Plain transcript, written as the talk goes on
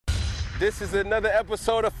This is another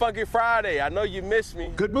episode of Funky Friday. I know you missed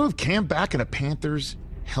me. Good move, Cam, back in a Panthers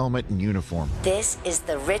helmet and uniform. This is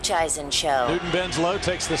the Rich Eisen Show. Newton bends low,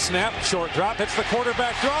 takes the snap, short drop, hits the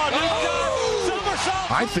quarterback draw.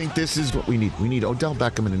 Somersault. I think this is what we need. We need Odell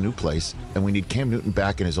Beckham in a new place, and we need Cam Newton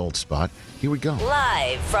back in his old spot. Here we go.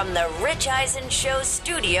 Live from the Rich Eisen Show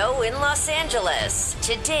studio in Los Angeles,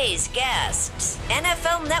 today's guests,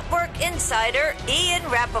 NFL Network insider Ian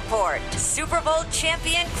Rapoport, Super Bowl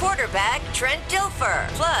champion quarterback Trent Dilfer,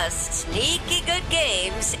 plus sneaky good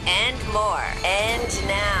games and more. And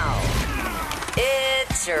now,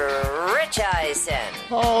 it's Rich Eisen.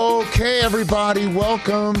 Okay, everybody,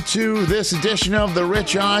 welcome to this edition of the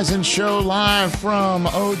Rich Eisen Show, live from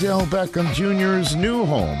Odell Beckham Jr.'s new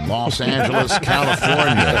home, Los Angeles,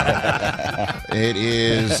 California. It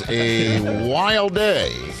is a wild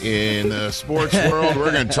day in the sports world.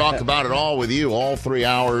 We're going to talk about it all with you, all 3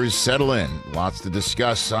 hours. Settle in. Lots to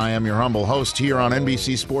discuss. I am your humble host here on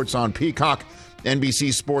NBC Sports on Peacock,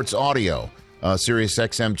 NBC Sports Audio, Sirius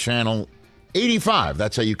XM channel 85.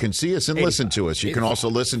 That's how you can see us and 85. Listen to us. You can also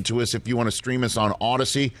listen to us if you want to stream us on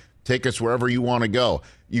Odyssey. Take us wherever you want to go.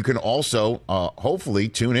 You can also, hopefully,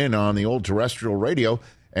 tune in on the old terrestrial radio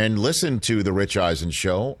and listen to the Rich Eisen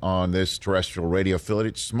Show on this terrestrial radio affiliate.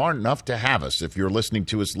 It's smart enough to have us. If you're listening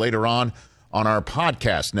to us later on our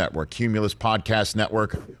podcast network, Cumulus Podcast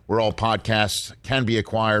Network, where all podcasts can be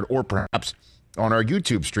acquired, or perhaps on our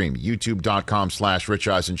YouTube stream, youtube.com/Rich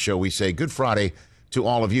Eisen Show. We say good Friday to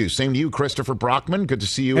all of you. Same to you, Christopher Brockman. Good to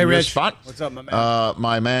see you in your spot. What's up, my man?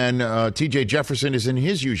 My man, T.J. Jefferson, is in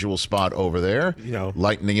his usual spot over there,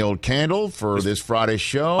 lighting the old candle for this Friday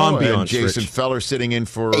show. And Jason Feller sitting in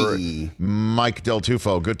for Mike Del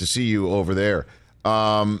Tufo. Good to see you over there.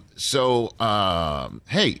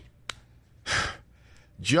 Hey,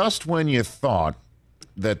 just when you thought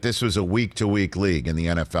that this was a week-to-week league in the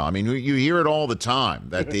NFL, I mean, you hear it all the time,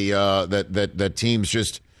 that the that teams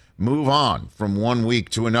just move on from one week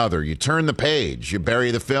to another. You turn the page, you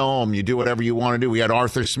bury the film, you do whatever you want to do. We had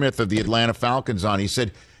Arthur Smith of the Atlanta Falcons on. He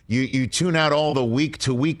said, you tune out all the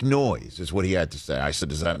week-to-week noise, is what he had to say. I said,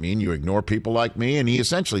 does that mean you ignore people like me? And he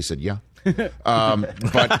essentially said, yeah. You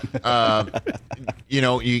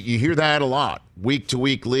hear that a lot.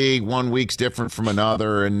 Week-to-week league, 1 week's different from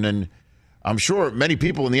another. And then I'm sure many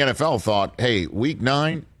people in the NFL thought, hey, week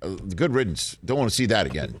 9, good riddance. Don't want to see that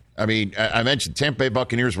again. I mean, I mentioned Tampa Bay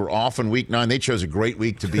Buccaneers were off in week 9. They chose a great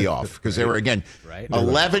week to be off because they were, again,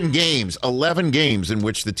 11 games in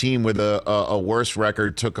which the team with a worse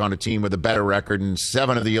record took on a team with a better record, and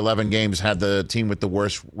 7 of the 11 games had the team with the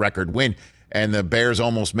worst record win, and the Bears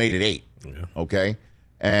almost made it 8. Yeah. Okay?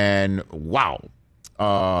 And wow.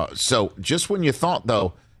 So just when you thought,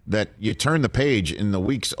 though, that you turn the page and the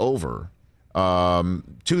week's over, 2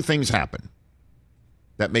 things happen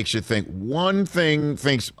that makes you think. One thing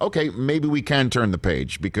thinks, okay, maybe we can turn the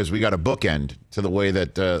page because we got a bookend to the way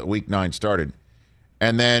that week 9 started.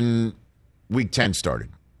 And then week 10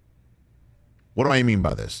 started. What do I mean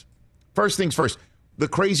by this? First things first, the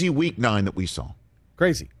crazy week 9 that we saw.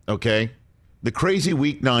 Crazy. Okay? The crazy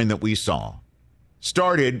week 9 that we saw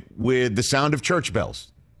started with the sound of church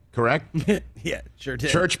bells, correct? Yeah, sure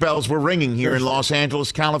did. Church bells were ringing here in Los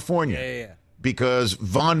Angeles, California. Yeah. Because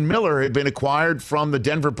Von Miller had been acquired from the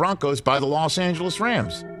Denver Broncos by the Los Angeles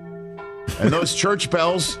Rams. And those church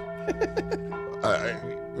bells,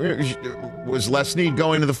 was Les Snead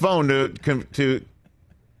going to the phone to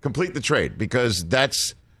complete the trade, because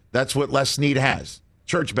that's what Les Snead has,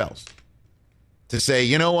 church bells. To say,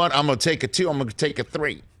 you know what, I'm going to take a 2, I'm going to take a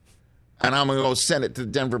 3. And I'm going to go send it to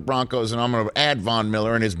the Denver Broncos, and I'm going to add Von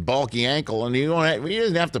Miller and his bulky ankle. And he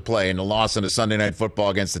doesn't have to play in the loss in a Sunday Night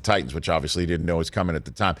Football against the Titans, which obviously he didn't know was coming at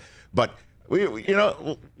the time. But,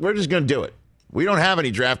 we're just going to do it. We don't have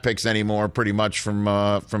any draft picks anymore, pretty much,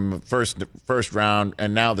 from first round,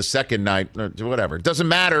 and now the second night, whatever. It doesn't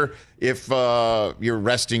matter if you're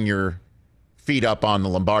resting your feet up on the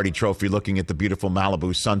Lombardi Trophy looking at the beautiful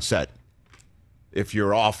Malibu sunset, if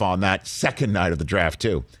you're off on that second night of the draft,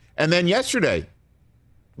 too. And then yesterday,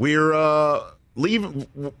 we're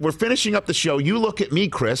finishing up the show. You look at me,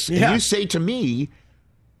 Chris, and you say to me,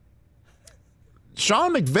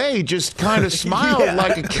 Sean McVay just kind of smiled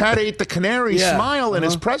like a cat ate the canary smile in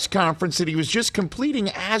his press conference that he was just completing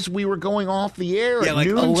as we were going off the air at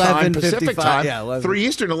noon time, Pacific time, 3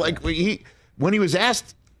 Eastern. When he was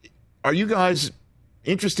asked, are you guys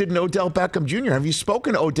interested in Odell Beckham Jr.? Have you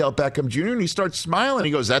spoken to Odell Beckham Jr.? And he starts smiling. He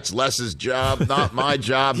goes, that's Les's job, not my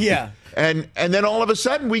job. And then all of a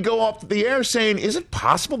sudden we go off the air saying, is it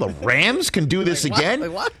possible the Rams can do this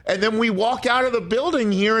again? What? And then we walk out of the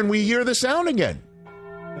building here and we hear the sound again.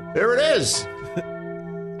 There it is.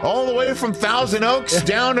 all the way from Thousand Oaks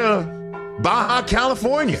down to Baja,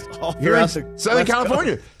 California. Here in Southern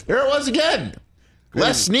California. There it was again.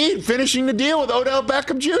 Les Snead finishing the deal with Odell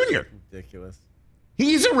Beckham Jr. Ridiculous.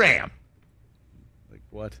 He's a Ram. Like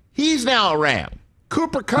what? He's now a Ram.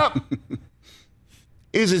 Cooper Kupp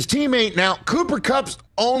is his teammate now. Cooper Kupp's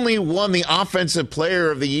only won the Offensive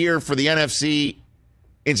Player of the Year for the NFC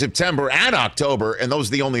in September and October, and those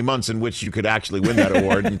are the only months in which you could actually win that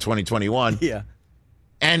award in 2021. Yeah.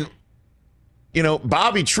 And,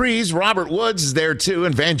 Bobby Trees, Robert Woods is there too,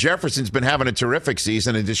 and Van Jefferson's been having a terrific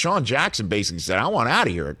season, and Deshaun Jackson basically said, I want out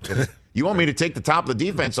of here. You want me to take the top of the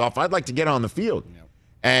defense off? I'd like to get on the field. Yep.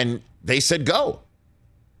 And they said go.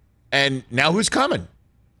 And now who's coming?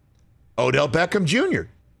 Odell Beckham Jr.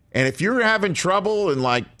 And if you're having trouble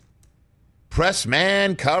in press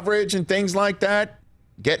man coverage and things like that,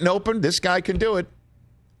 getting open, this guy can do it.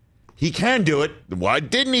 He can do it. Why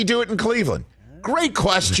didn't he do it in Cleveland? Great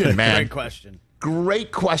question, man. Great question.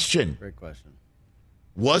 Great question. Great question.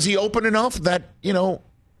 Was he open enough that,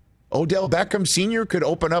 Odell Beckham Sr. could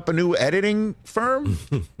open up a new editing firm?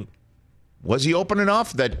 Was he open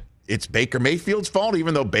enough that it's Baker Mayfield's fault,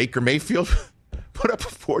 even though Baker Mayfield put up a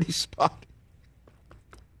 40 spot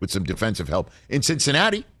with some defensive help in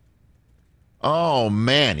Cincinnati? Oh,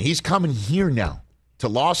 man. He's coming here now to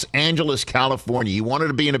Los Angeles, California. He wanted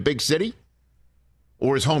to be in a big city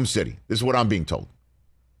or his home city. This is what I'm being told.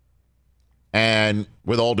 And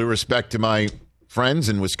with all due respect to my friends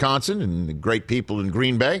in Wisconsin and the great people in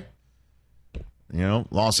Green Bay,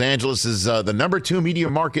 Los Angeles is the number 2 media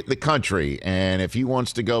market in the country. And if he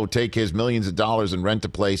wants to go take his millions of dollars and rent a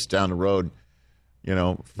place down the road,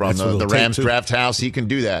 from the Rams draft house, he can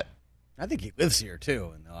do that. I think he lives here,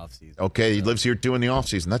 too, in the offseason. Okay, he lives here, too, in the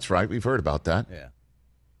offseason. That's right. We've heard about that. Yeah.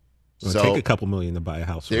 It'll take a couple million to buy a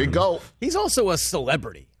house. There you go. He's also a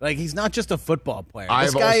celebrity. He's not just a football player.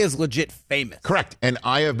 This guy is legit famous. Correct. And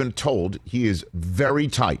I have been told he is very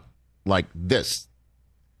tight, like this,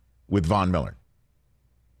 with Von Miller.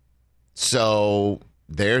 So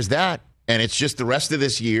there's that. And it's just the rest of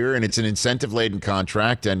this year, and it's an incentive-laden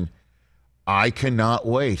contract, and I cannot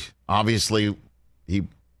wait. Obviously, he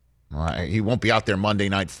won't be out there Monday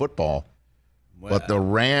Night Football. Well, but the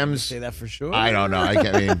Rams, say that for sure. I don't know.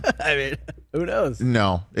 I mean, who knows?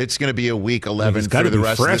 No, it's going to be a week 11 for the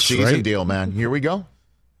rest of the season deal, man. Here we go.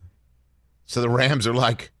 So the Rams are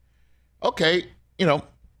like, okay,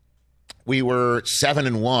 we were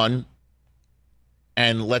 7-1,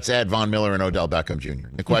 and let's add Von Miller and Odell Beckham Jr.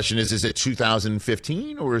 The question is it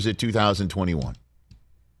 2015 or is it 2021?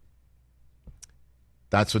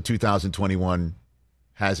 That's what 2021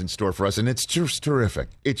 has in store for us, and it's just terrific.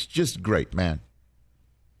 It's just great, man.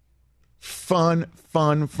 Fun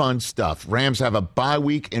stuff. Rams have a bye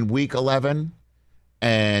week in week 11,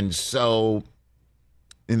 and so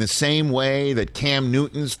in the same way that Cam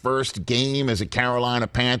Newton's first game as a Carolina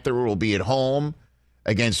Panther will be at home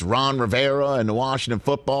against Ron Rivera and the Washington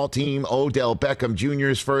football team, Odell Beckham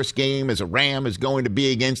Jr.'s first game as a Ram is going to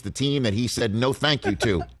be against the team that he said no thank you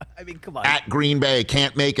to. I mean, come on. At Green Bay,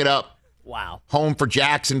 can't make it up. Wow. Home for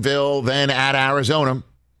Jacksonville, then at Arizona.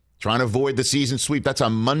 Trying to avoid the season sweep. That's a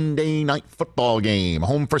Monday Night Football game.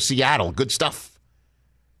 Home for Seattle. Good stuff.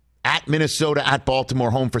 At Minnesota, at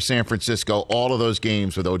Baltimore, home for San Francisco. All of those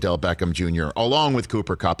games with Odell Beckham Jr., along with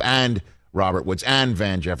Cooper Kupp and Robert Woods and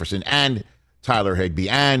Van Jefferson and Tyler Higbee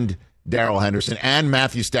and Darrell Henderson and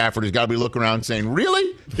Matthew Stafford has got to be looking around saying,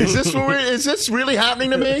 really? Is this really happening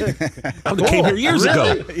to me? I came here years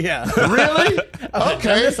ago. Yeah. Really?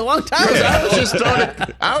 Okay. It's a long time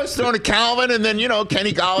ago. I was throwing to Calvin, and then,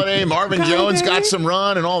 Kenny Golladay, Marvin Jones got some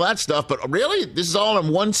run and all that stuff. But really? This is all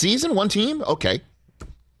in one season, one team? Okay.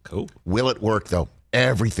 Cool. Will it work, though?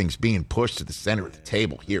 Everything's being pushed to the center of the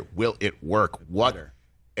table here. Will it work? What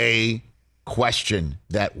a question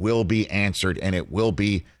that will be answered, and it will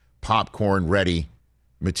be popcorn-ready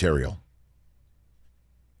material.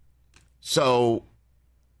 So,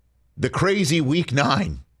 the crazy week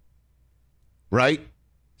 9, right?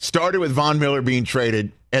 Started with Von Miller being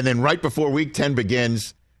traded, and then right before week 10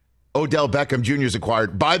 begins, Odell Beckham Jr. is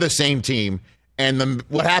acquired by the same team, and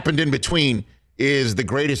what happened in between is the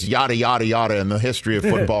greatest yada, yada, yada in the history of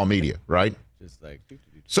football media, right? Just like...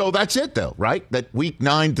 So that's it, though, right? That week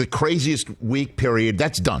 9, the craziest week period,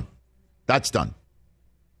 that's done. That's done.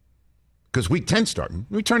 Because week 10 starting,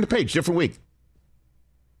 we turn the page, different week.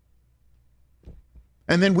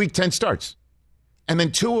 And then week 10 starts. And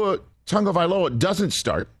then Tua Tagovailoa doesn't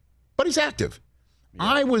start, but he's active. Yeah.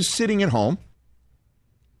 I was sitting at home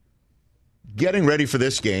getting ready for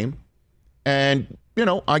this game, and,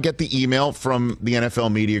 I get the email from the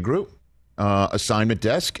NFL media group, assignment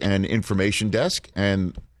desk and information desk,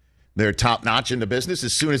 and They're top-notch in the business.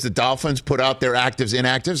 As soon as the Dolphins put out their actives,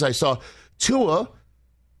 inactives, I saw Tua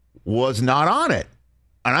was not on it.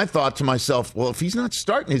 And I thought to myself, well, if he's not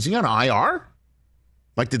starting, is he on IR?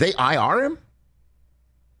 Like, did they IR him?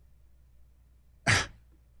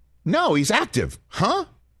 No, he's active. Huh?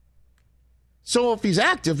 So if he's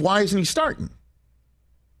active, why isn't he starting?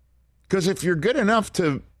 Because if you're good enough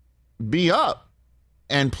to be up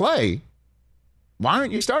and play, why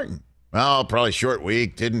aren't you starting? Well, probably short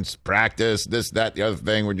week, didn't practice, this, that, the other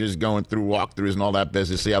thing. We're just going through walkthroughs and all that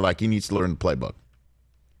business. Yeah, like he needs to learn the playbook.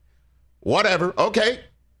 Whatever. Okay.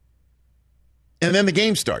 And then the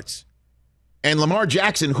game starts. And Lamar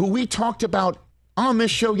Jackson, who we talked about on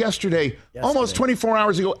this show yesterday, almost 24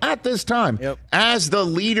 hours ago at this time, as the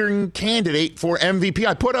leading candidate for MVP.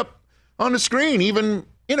 I put up on the screen, even,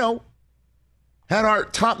 had our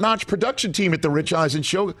top-notch production team at the Rich Eisen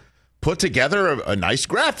Show put together a nice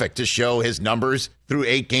graphic to show his numbers through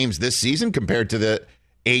 8 games this season compared to the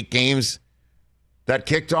 8 games that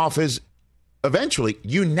kicked off his eventually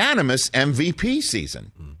unanimous MVP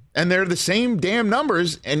season. And they're the same damn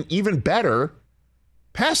numbers and even better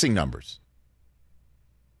passing numbers,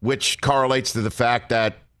 which correlates to the fact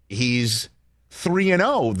that he's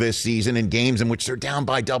 3-0 this season in games in which they're down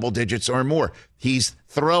by double digits or more. He's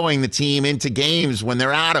throwing the team into games when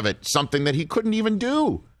they're out of it, something that he couldn't even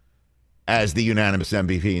do as the unanimous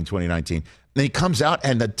MVP in 2019. Then he comes out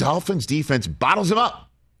and the Dolphins defense bottles him up.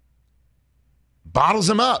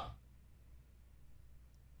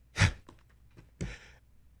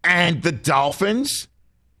 And the Dolphins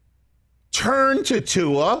turn to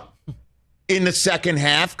Tua in the second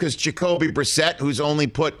half because Jacoby Brissett, who's only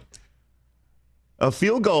put a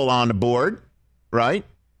field goal on the board, right?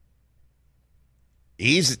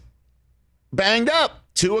 He's banged up.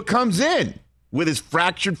 Tua comes in with his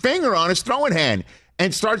fractured finger on his throwing hand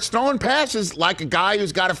and starts throwing passes like a guy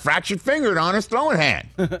who's got a fractured finger on his throwing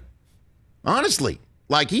hand. Honestly,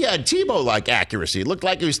 like he had Tebow-like accuracy. It looked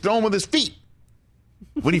like he was throwing with his feet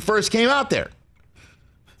when he first came out there.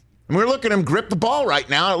 And we're looking at him grip the ball right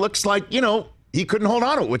now. It looks like, he couldn't hold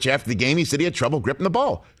on to it, which after the game he said he had trouble gripping the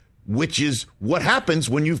ball, which is what happens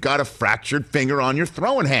when you've got a fractured finger on your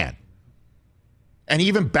throwing hand. And he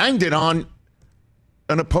even banged it on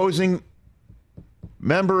an opposing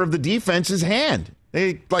member of the defense's hand.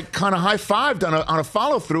 They kind of high-fived on a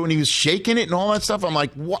follow-through, and he was shaking it and all that stuff. I'm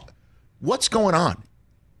like, what's going on?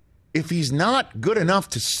 If he's not good enough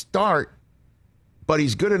to start, but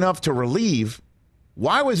he's good enough to relieve,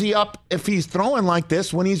 why was he up if he's throwing like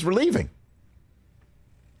this when he's relieving?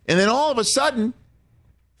 And then all of a sudden,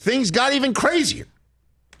 things got even crazier.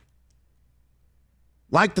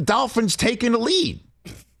 Like the Dolphins taking the lead,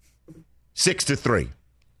 6-3.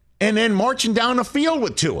 And then marching down the field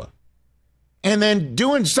with Tua. And then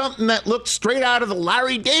doing something that looked straight out of the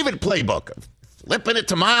Larry David playbook. Flipping it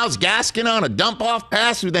to Myles Gaskin on a dump-off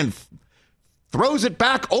pass, who then throws it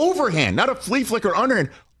back overhand. Not a flea flicker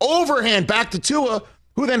underhand. Overhand back to Tua,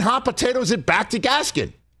 who then hot potatoes it back to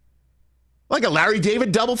Gaskin. Like a Larry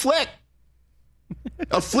David double flick.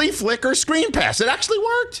 A flea flicker screen pass. It actually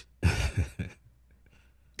worked.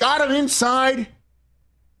 Got him inside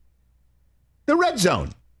the red zone.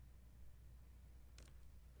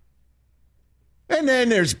 And then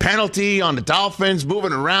there's penalty on the Dolphins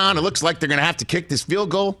moving around. It looks like they're going to have to kick this field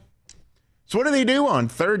goal. So what do they do on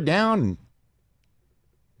third down?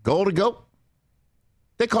 Goal to go?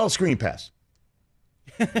 They call a screen pass.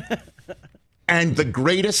 And the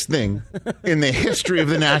greatest thing in the history of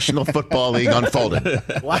the National Football League unfolded.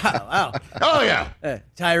 Wow. Oh, yeah.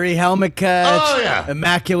 Tyree helmet catch. Oh, yeah.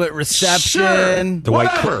 Immaculate reception.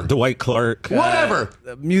 Sure. Dwight Clark. Whatever.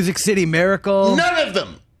 Music City Miracle. None of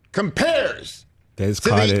them compares to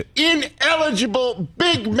the ineligible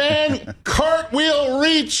big man cartwheel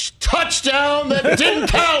reach touchdown that didn't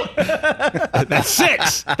count. That's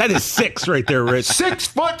 6. That is 6 right there, Rich.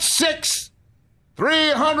 6'6",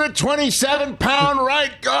 327-pound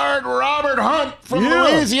right guard Robert Hunt from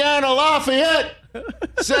Louisiana Lafayette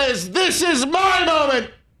says, "This is my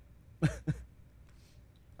moment.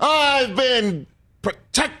 I've been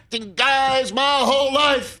protecting guys my whole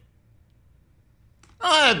life.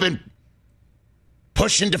 I've been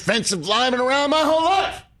pushing defensive linemen around my whole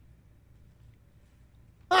life.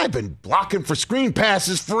 I've been blocking for screen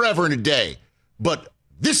passes forever and a day. But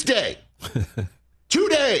this day,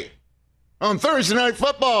 today, on Thursday Night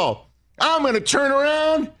Football, I'm going to turn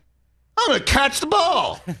around. I'm going to catch the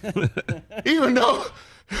ball. Even though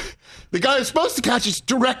the guy who's supposed to catch is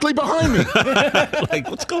directly behind me. Like,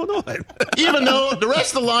 what's going on? Even though the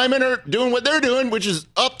rest of the linemen are doing what they're doing, which is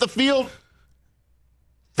up the field,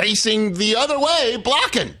 facing the other way,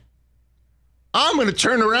 blocking. I'm going to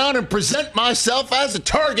turn around and present myself as a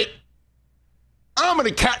target. I'm going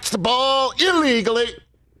to catch the ball illegally.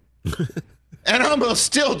 And I'm going to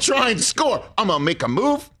still try and score. I'm going to make a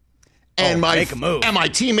move. And my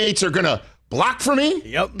teammates are going to block for me.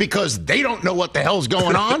 Yep. Because they don't know what the hell's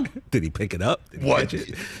going on. Did he pick it up? What?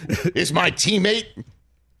 Is my teammate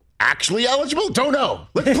actually eligible? Don't know.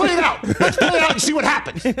 Let's play it out. Let's play it out and see what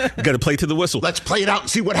happens. Got to play to the whistle. Let's play it out and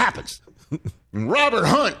see what happens. And Robert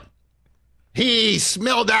Hunt, he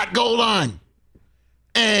smelled that goal line.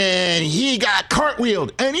 And he got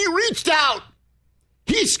cartwheeled. And he reached out.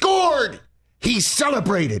 He scored. He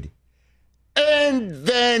celebrated. And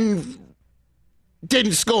then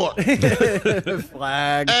didn't score.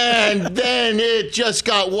 Flag. And then it just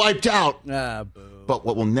got wiped out. Boo. But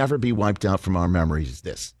what will never be wiped out from our memories is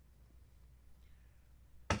this.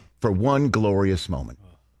 For one glorious moment,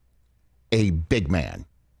 a big man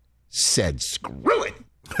said, screw it.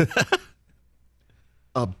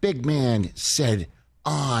 A big man said,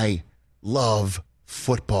 I love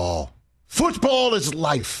football. Football is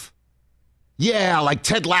life. Yeah, like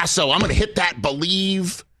Ted Lasso, I'm going to hit that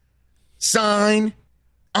believe sign.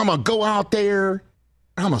 I'm going to go out there.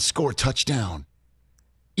 I'm going to score a touchdown.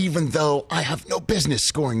 Even though I have no business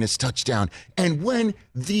scoring this touchdown. And when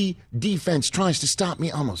the defense tries to stop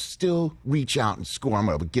me, I'm going to still reach out and score. I'm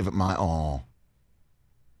going to give it my all.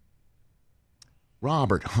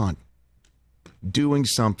 Robert Hunt, doing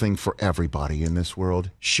something for everybody in this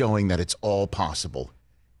world, showing that it's all possible,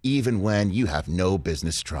 even when you have no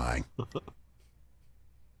business trying.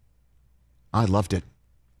 I loved it.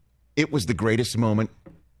 It was the greatest moment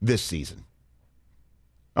this season.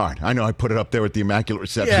 All right, I know I put it up there with the Immaculate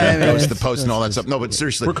Reception, goes to the post and all that stuff. No, but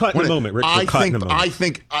seriously. We're cutting the moment, Rick. I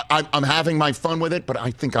think I'm having my fun with it, but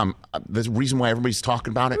I think there's a reason why everybody's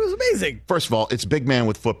talking about it. It was amazing. First of all, it's big man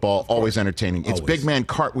with football, always entertaining. It's big man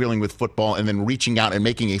cartwheeling with football and then reaching out and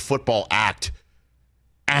making a football act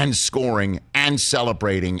and scoring and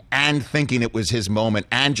celebrating and thinking it was his moment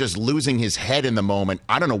and just losing his head in the moment.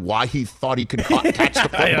 I don't know why he thought he could catch the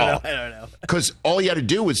football. I don't know. Because all he had to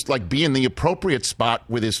do was like be in the appropriate spot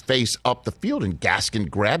with his face up the field, and Gaskin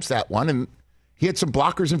grabs that one, and he had some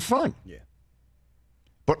blockers in front. Yeah.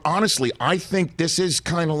 But honestly, I think this is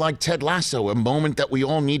kind of like Ted Lasso, a moment that we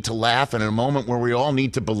all need to laugh and a moment where we all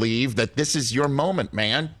need to believe that this is your moment,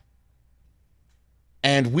 man.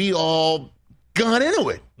 And we all got into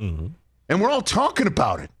it. Mm-hmm. And we're all talking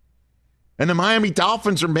about it. And the Miami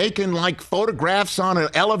Dolphins are making like photographs on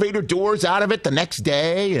elevator doors out of it the next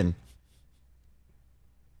day. And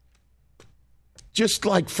just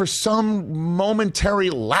like for some momentary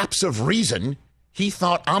lapse of reason, he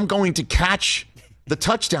thought, I'm going to catch the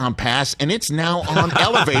touchdown pass, and it's now on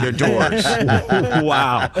elevator doors.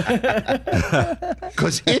 Wow.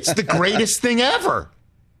 Because it's the greatest thing ever.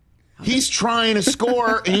 He's trying to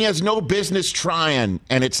score, and he has no business trying,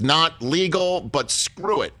 and it's not legal, but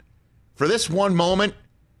screw it. For this one moment,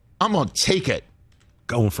 I'm going to take it.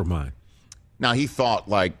 Going for mine. Now, he thought,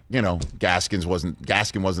 like, Gaskin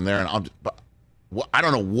wasn't there, and I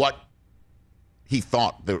don't know what he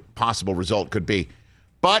thought the possible result could be.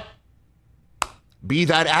 But be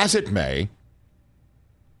that as it may,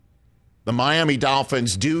 the Miami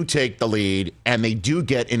Dolphins do take the lead, and they do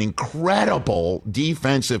get an incredible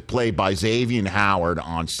defensive play by Xavier Howard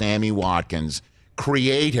on Sammy Watkins,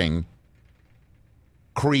 creating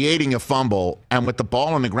a fumble, and with the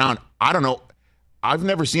ball on the ground, I don't know. I've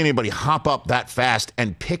never seen anybody hop up that fast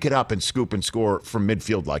and pick it up and scoop and score from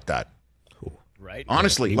midfield like that. Right.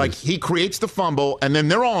 Honestly, he creates the fumble, and then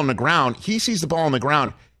they're all on the ground. He sees the ball on the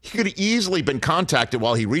ground. He could have easily been contacted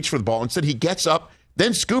while he reached for the ball. Instead, he gets up,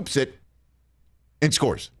 then scoops it, and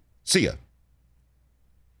scores. See ya.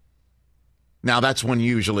 Now, that's when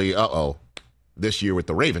usually, this year with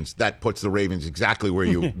the Ravens, that puts the Ravens exactly where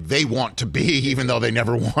they want to be, even though they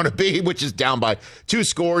never want to be, which is down by 2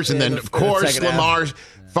 scores. And then, of course, Lamar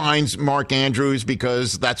finds Mark Andrews,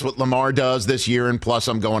 because that's what Lamar does this year. And plus,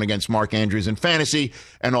 I'm going against Mark Andrews in fantasy,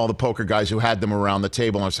 and all the poker guys who had them around the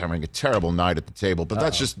table. I was having a terrible night at the table, but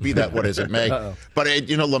let's just be that what as it may. But,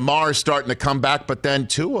 Lamar's starting to come back, but then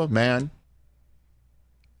Tua, man.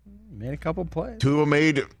 Made a couple plays. Tua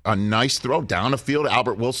made a nice throw down the field.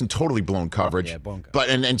 Albert Wilson, totally blown coverage. Yeah, blown coverage. But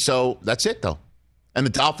and so that's it, though. And the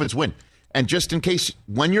Dolphins win. And just in case,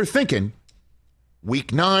 when you're thinking,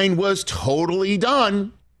 Week 9 was totally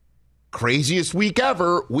done, craziest week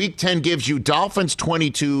ever, Week 10 gives you Dolphins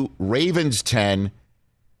 22, Ravens 10.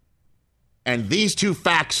 And these 2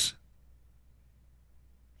 facts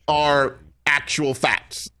are actual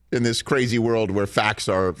facts in this crazy world where facts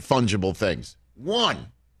are fungible things. 1,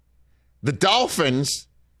 the Dolphins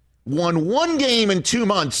won 1 game in 2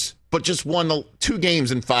 months but just won the 2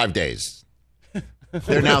 games in 5 days.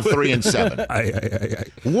 They're now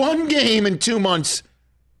 3-7. 1 game in 2 months,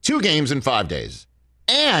 2 games in 5 days.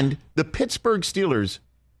 And the Pittsburgh Steelers,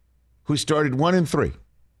 who started 1-3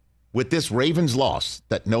 with this Ravens loss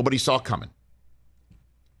that nobody saw coming.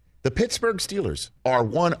 The Pittsburgh Steelers are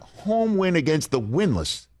 1 home win against the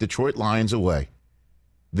winless Detroit Lions away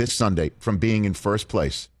this Sunday from being in first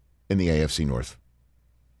place in the AFC North.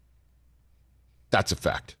 That's a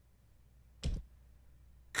fact.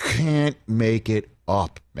 Can't make it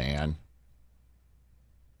up, man.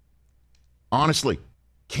 Honestly,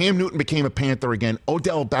 Cam Newton became a Panther again.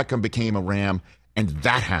 Odell Beckham became a Ram, and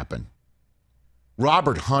that happened.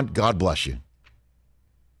 Robert Hunt, God bless you.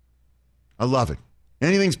 I love it.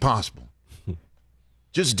 Anything's possible.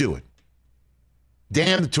 Just do it.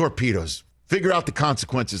 Damn the torpedoes. Figure out the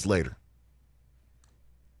consequences later.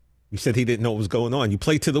 You said he didn't know what was going on. You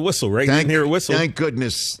played to the whistle, right? You didn't hear a whistle. Thank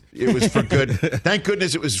goodness it was for good. Thank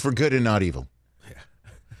goodness it was for good and not evil.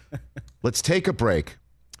 Yeah. Let's take a break.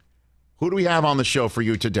 Who do we have on the show for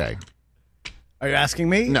you today? Are you asking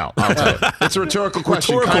me? No, I'll tell you. It's a rhetorical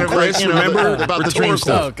question. Rhetorical, kind of Chris, remember? About the dream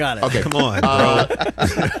stuff. Oh, got it. Okay, come on,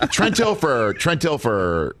 Trent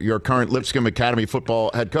Dilfer, your current Lipscomb Academy football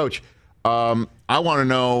head coach. I want to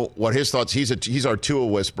know what his thoughts. He's our Tua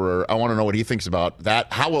whisperer. I want to know what he thinks about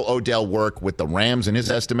that. How will Odell work with the Rams in his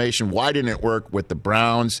estimation? Why didn't it work with the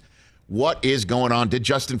Browns? What is going on? Did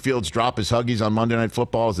Justin Fields drop his Huggies on Monday Night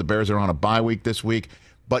Football as the Bears are on a bye week this week?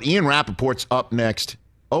 But Ian Rapoport's up next.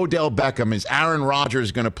 Odell Beckham, is Aaron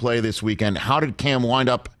Rodgers going to play this weekend? How did Cam wind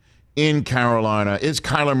up in Carolina? Is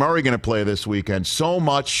Kyler Murray going to play this weekend? So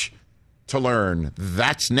much to learn.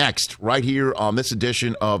 That's next, right here on this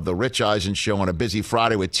edition of the Rich Eisen Show on a busy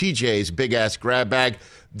Friday with TJ's big-ass grab bag,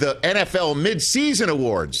 the NFL midseason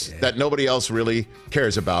awards that nobody else really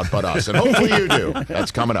cares about but us. And hopefully you do.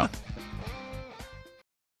 That's coming up.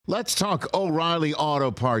 Let's talk O'Reilly Auto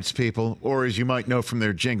Parts, people, or as you might know from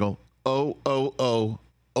their jingle, O-O-O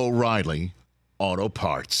O'Reilly Auto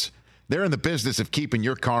Parts. They're in the business of keeping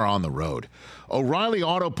your car on the road. O'Reilly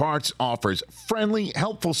Auto Parts offers friendly,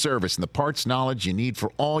 helpful service and the parts knowledge you need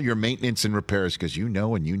for all your maintenance and repairs, because you know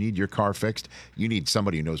when you need your car fixed, you need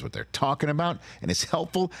somebody who knows what they're talking about and is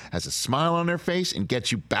helpful, has a smile on their face, and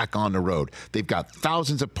gets you back on the road. They've got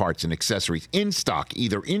thousands of parts and accessories in stock,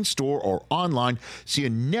 either in-store or online, so you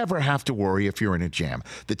never have to worry if you're in a jam.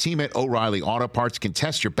 The team at O'Reilly Auto Parts can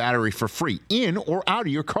test your battery for free in or out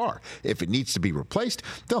of your car. If it needs to be replaced,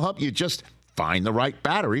 they'll help you just find the right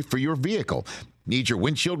battery for your vehicle. Need your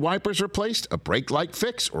windshield wipers replaced, a brake light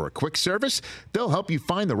fix, or a quick service? They'll help you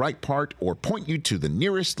find the right part or point you to the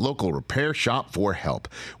nearest local repair shop for help.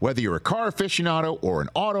 Whether you're a car aficionado or an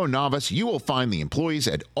auto novice, you will find the employees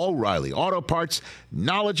at O'Reilly Auto Parts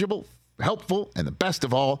knowledgeable, helpful, and the best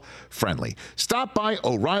of all, friendly. Stop by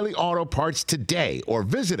O'Reilly Auto Parts today or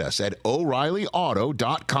visit us at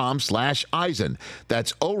O'ReillyAuto.com/Eisen.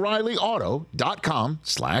 That's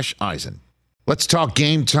O'ReillyAuto.com/Eisen. Let's talk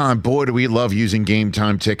Game Time. Boy, do we love using Game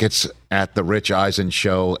Time tickets at the Rich Eisen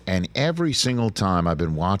Show. And every single time I've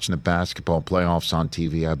been watching the basketball playoffs on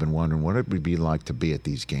TV, I've been wondering what it would be like to be at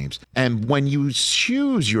these games. And when you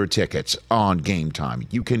choose your tickets on Game Time,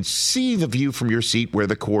 you can see the view from your seat where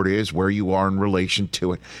the court is, where you are in relation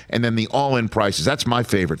to it. And then the all-in prices. That's my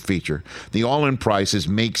favorite feature. The all-in prices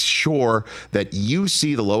makes sure that you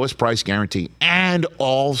see the lowest price guarantee and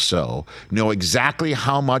also know exactly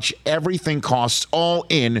how much everything costs all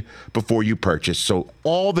in before you purchase. So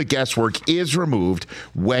all the guesswork is removed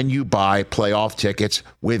when you buy playoff tickets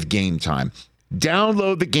with Game Time.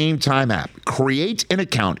 Download the Game Time app, create an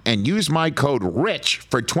account, and use my code RICH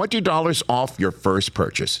for $20 off your first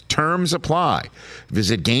purchase. Terms apply.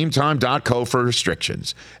 Visit GameTime.co for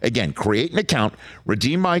restrictions. Again, create an account,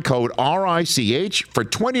 redeem my code RICH for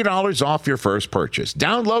 $20 off your first purchase.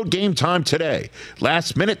 Download Game Time today.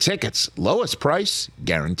 Last minute tickets, lowest price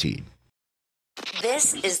guaranteed.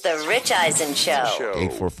 This is the Rich Eisen Show.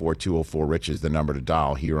 844-204-RICH is the number to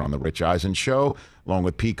dial here on the Rich Eisen Show, along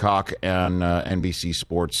with Peacock and NBC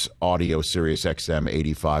Sports Audio, Sirius XM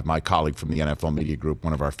 85. My colleague from the NFL Media Group,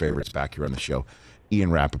 one of our favorites back here on the show, Ian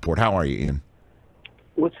Rapoport. How are you, Ian?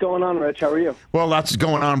 What's going on, Rich? How are you? Well, lots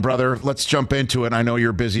going on, brother. Let's jump into it. I know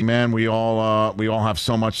you're a busy man. We all have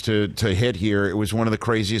so much to hit here. It was one of the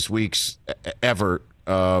craziest weeks ever.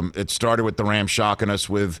 It started with the Rams shocking us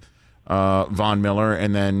with Von Miller,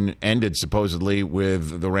 and then ended supposedly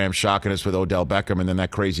with the Rams shocking us with Odell Beckham, and then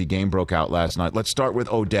that crazy game broke out last night. Let's start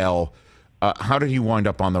with Odell. How did he wind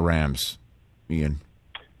up on the Rams, Ian?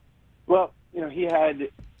 Well, he had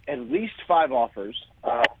at least 5 offers.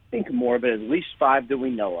 I think more, but at least 5 that we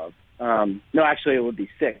know of. No, actually, it would be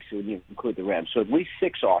 6. It would include the Rams. So at least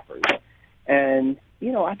 6 offers. And,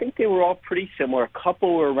 I think they were all pretty similar. A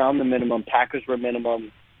couple were around the minimum. Packers were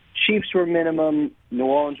minimum. Chiefs were minimum. New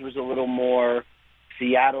Orleans was a little more.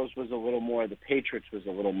 Seattle's was a little more. The Patriots was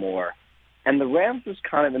a little more. And the Rams was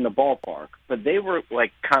kind of in the ballpark. But they were,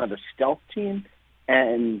 like, kind of a stealth team.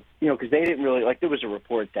 And, because they didn't really, like, there was a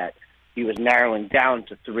report that he was narrowing down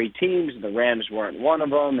to 3 teams, and the Rams weren't one of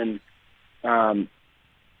them. And,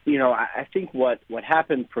 I think what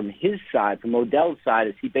happened from his side, from Odell's side,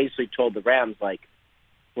 is he basically told the Rams, like,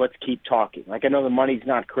 let's keep talking. Like, I know the money's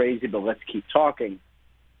not crazy, but let's keep talking.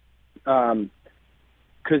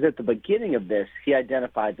 Because at the beginning of this, he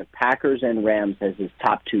identified the Packers and Rams as his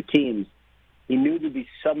top 2 teams. He knew there'd be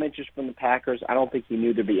some interest from the Packers. I don't think he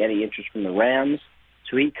knew there'd be any interest from the Rams.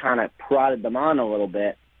 So he kind of prodded them on a little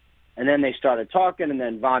bit. And then they started talking, and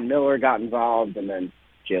then Von Miller got involved, and then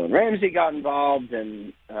Jalen Ramsey got involved,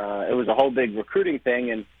 and it was a whole big recruiting thing.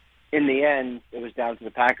 And in the end, it was down to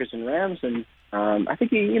the Packers and Rams, and I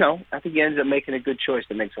think he ended up making a good choice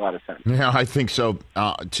that makes a lot of sense. Yeah, I think so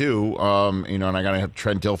too. And I got to have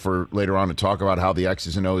Trent Dilfer later on to talk about how the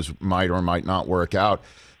X's and O's might or might not work out.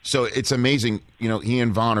 So it's amazing. He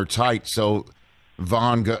and Von are tight. So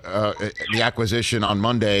Von, the acquisition on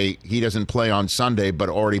Monday, he doesn't play on Sunday, but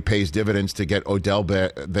already pays dividends to get Odell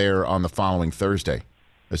there on the following Thursday,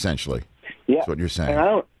 essentially. Yeah, that's what you're saying.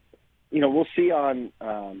 And we'll see on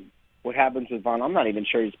what happens with Von. I'm not even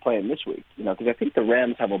sure he's playing this week, because I think the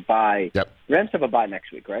Rams have a bye. Yep. Rams have a bye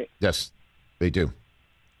next week, right? Yes, they do.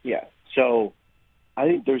 Yeah. So I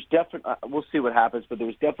think there's definitely we'll see what happens, but there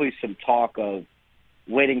was definitely some talk of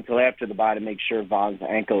waiting till after the bye to make sure Von's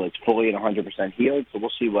ankle is fully and 100% healed. So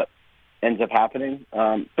we'll see what ends up happening.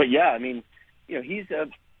 But yeah, I mean, he's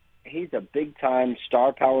a big time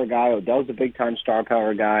star power guy. Odell's a big time star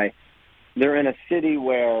power guy. They're in a city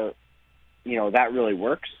where that really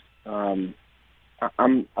works. I'm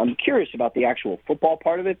curious about the actual football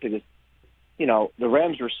part of it because the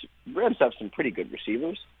Rams have some pretty good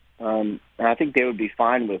receivers, and I think they would be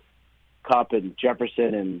fine with Kupp and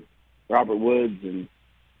Jefferson and Robert Woods. And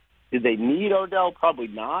did they need Odell? Probably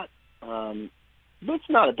not. But it's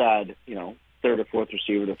not a bad, 3rd or 4th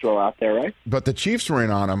receiver to throw out there, right? But the Chiefs were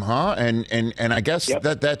in on him, huh? And I guess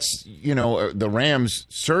that's the Rams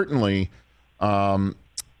certainly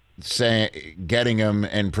getting him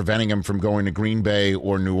and preventing him from going to Green Bay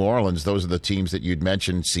or New Orleans. Those are the teams that you'd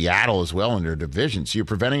mentioned. Seattle as well in their division. So you're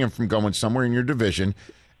preventing him from going somewhere in your division,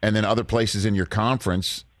 and then other places in your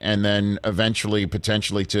conference, and then eventually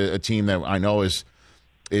potentially to a team that I know is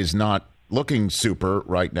not looking super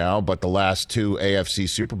right now, but the last 2 AFC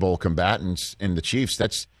Super Bowl combatants in the Chiefs,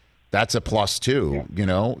 that's a plus too,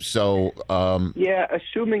 So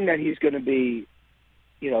assuming that he's going to be,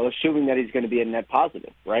 a net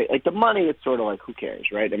positive, right? Like the money, it's sort of like who cares,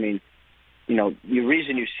 right? I mean, the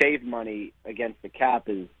reason you save money against the cap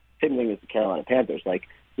is same thing as the Carolina Panthers. Like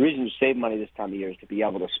the reason you save money this time of year is to be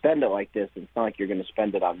able to spend it like this, and it's not like you're going to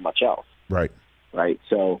spend it on much else, right?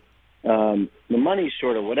 So the money's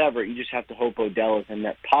sort of whatever. You just have to hope Odell is a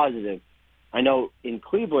net positive. I know in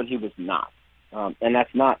Cleveland he was not, and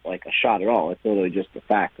that's not like a shot at all. It's literally just a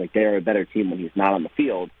fact. Like they're a better team when he's not on the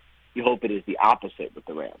field. You hope it is the opposite with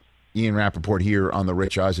the Rams. Ian Rapoport here on the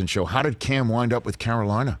Rich Eisen Show. How did Cam wind up with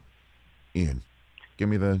Carolina? Ian, give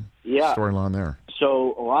me the storyline there.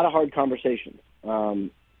 So a lot of hard conversations, and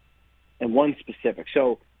one specific.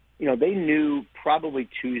 So, they knew probably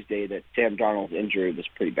Tuesday that Sam Darnold's injury was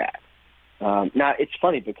pretty bad. Now, it's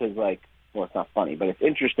funny because, it's not funny, but it's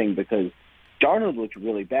interesting because Darnold looked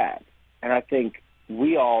really bad. And I think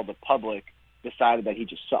we all, the public, decided that he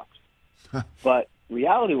just sucked. But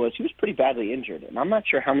reality was he was pretty badly injured, and I'm not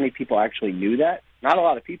sure how many people actually knew that. Not a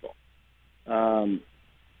lot of people. And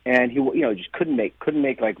he, just couldn't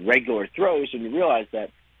make like regular throws, and you realize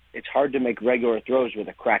that it's hard to make regular throws with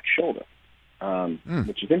a cracked shoulder,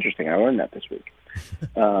 which is interesting. I learned that this week.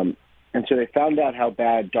 And so they found out how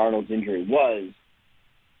bad Darnold's injury was,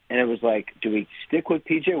 and it was like, do we stick with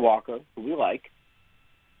P.J. Walker, who we like,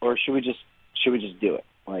 or should we just do it?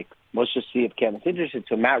 Like, let's just see if Cam is interested.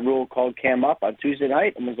 So Matt Rule called Cam up on Tuesday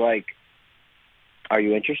night and was like, are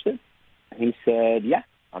you interested? And he said, yeah,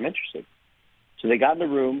 I'm interested. So they got in the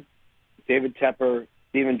room, David Tepper,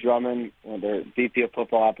 Stephen Drummond, their VP of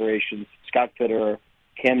football operations, Scott Fitterer,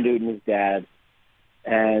 Cam Newton, his dad,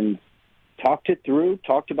 and talked it through,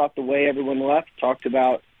 talked about the way everyone left, talked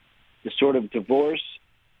about the sort of divorce,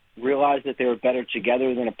 realized that they were better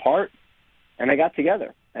together than apart, and they got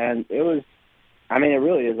together. And it was, I mean, it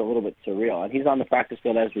really is a little bit surreal. And he's on the practice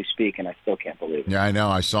field as we speak, and I still can't believe it. Yeah, I know.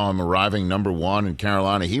 I saw him arriving number 1 in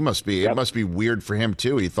Carolina. It must be weird for him,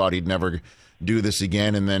 too. He thought he'd never do this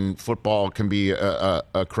again, and then football can be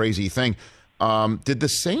a crazy thing. Did the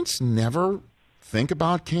Saints never think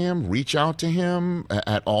about Cam, reach out to him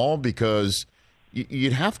at all? Because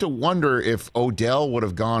you'd have to wonder if Odell would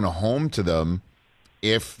have gone home to them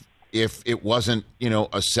if it wasn't,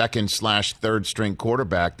 a second/third string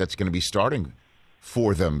quarterback that's going to be starting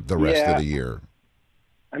for them the rest of the year.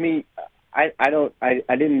 I mean, I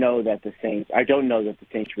didn't know that the Saints. I don't know that the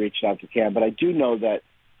Saints reached out to Cam, but I do know that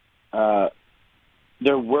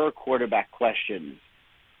there were quarterback questions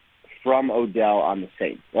from Odell on the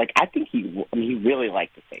Saints. Like, I think he really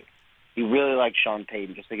liked the Saints. He really liked Sean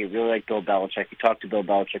Payton, just like he really liked Bill Belichick. He talked to Bill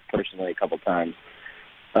Belichick personally a couple times.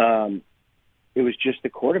 It was just the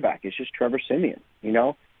quarterback. It's just Trevor Siemian,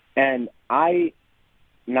 And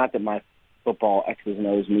not that my football X's and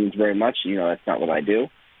O's means very much. That's not what I do.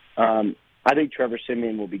 I think Trevor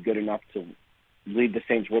Siemian will be good enough to lead the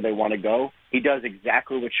Saints where they want to go. He does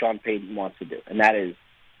exactly what Sean Payton wants to do, and that is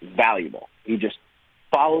valuable. He just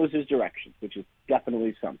follows his directions, which is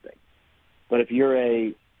definitely something. But if you're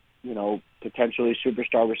a, potentially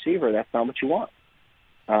superstar receiver, that's not what you want.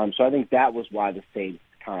 So I think that was why the Saints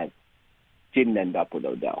kind of didn't end up with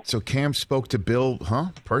Odell. So Cam spoke to Bill,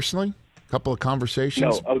 personally? A couple of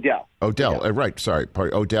conversations? No, Odell. Right, sorry.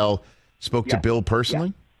 Odell spoke to Bill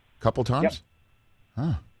personally a couple times?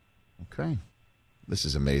 Yep. Okay. This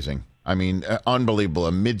is amazing. I mean, unbelievable.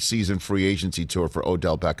 A mid-season free agency tour for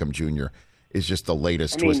Odell Beckham Jr. is just the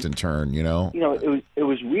latest twist and turn, It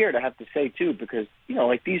was weird, I have to say, too, because,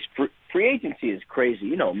 like these free agency is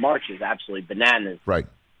crazy. March is absolutely bananas. Right.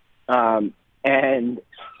 And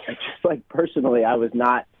just personally, I was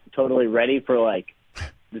not totally ready for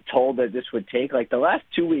the toll that this would take. Like the last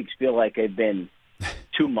 2 weeks feel like they've been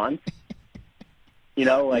 2 months. When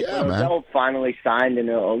Odell finally signed, and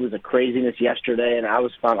it was a craziness yesterday, and I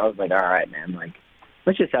was like, all right, man,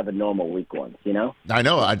 let's just have a normal week once, I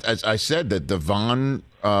know. I said that the Vaughn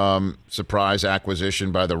surprise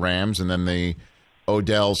acquisition by the Rams, and then the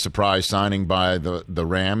Odell surprise signing by the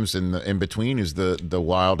Rams, and in between is the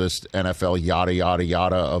wildest NFL yada yada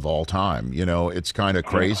yada of all time. It's kind of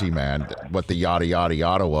crazy, man, what the yada yada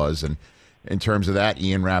yada was. And in terms of that,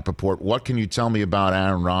 Ian Rapoport, what can you tell me about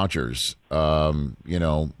Aaron Rodgers?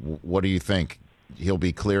 What do you think? He'll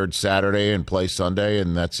be cleared Saturday and play Sunday,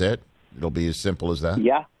 and that's it? It'll be as simple as that?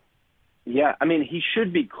 Yeah. I mean, he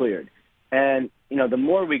should be cleared. And, the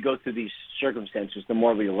more we go through these circumstances, the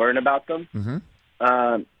more we learn about them. Mm-hmm.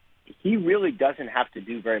 He really doesn't have to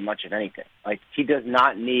do very much of anything. He does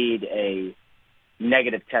not need a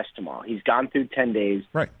negative test tomorrow. He's gone through 10 days.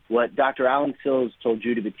 Right. What Dr. Alan Sills told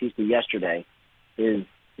Judy Batista yesterday is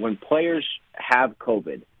when players have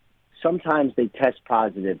COVID, sometimes they test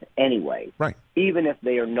positive anyway. Right. Even if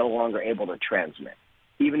they are no longer able to transmit.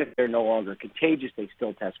 Even if they're no longer contagious, they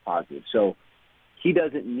still test positive. So he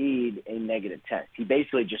doesn't need a negative test. He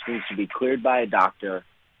basically just needs to be cleared by a doctor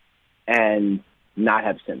and not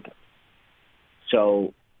have symptoms.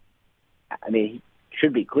 So, I mean, he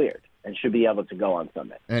should be cleared and should be able to go on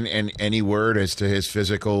Sunday. And any word as to his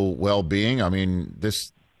physical well-being? I mean,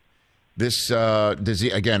 this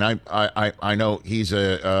disease, again, I know he's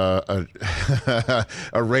a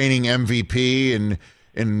reigning MVP and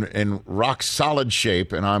in rock solid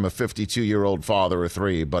shape, and I'm a 52-year-old father of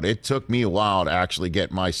 3, but it took me a while to actually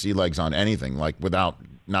get my sea legs on anything, without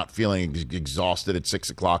not feeling exhausted at 6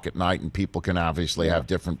 o'clock at night, and people can obviously have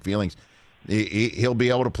different feelings. He'll be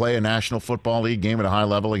able to play a National Football League game at a high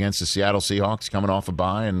level against the Seattle Seahawks coming off a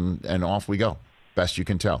bye, and off we go. Best you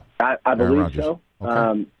can tell. I believe so.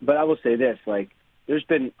 Okay. But I will say this, there's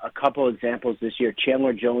been a couple examples this year.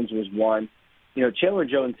 Chandler Jones was one. Chandler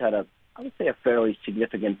Jones had a fairly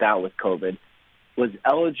significant bout with COVID, was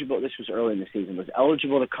eligible, this was early in the season, was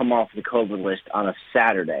eligible to come off the COVID list on a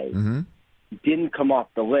Saturday, didn't come off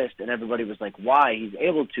the list, and everybody was like, why? He's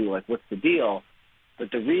able to, what's the deal?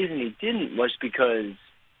 But the reason he didn't was because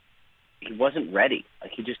he wasn't ready.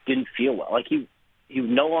 He just didn't feel well. He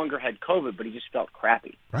no longer had COVID, but he just felt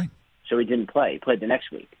crappy. Right. So he didn't play. He played the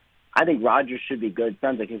next week. I think Rodgers should be good. It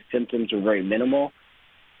sounds like his symptoms are very minimal.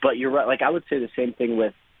 But you're right. I would say the same thing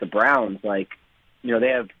with the Browns. They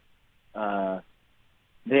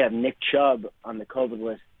have Nick Chubb on the COVID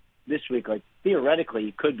list this week. Theoretically,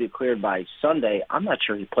 he could be cleared by Sunday. I'm not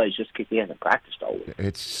sure he plays just because he hasn't practiced all week.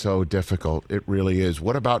 It's so difficult. It really is.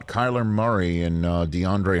 What about Kyler Murray and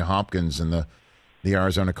DeAndre Hopkins and the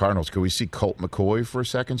Arizona Cardinals? Could we see Colt McCoy for a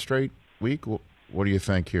second straight week? What do you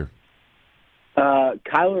think here?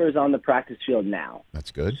 Kyler is on the practice field now.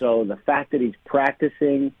 That's good. So the fact that he's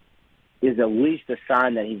practicing is at least a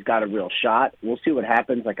sign that he's got a real shot. We'll see what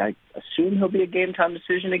happens. Like, I assume he'll be a game-time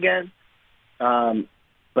decision again.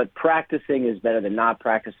 But practicing is better than not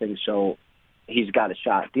practicing, so he's got a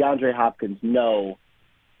shot. DeAndre Hopkins, no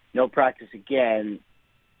practice again.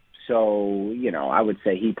 So, I would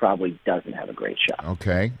say he probably doesn't have a great shot.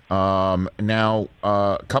 Okay. Now,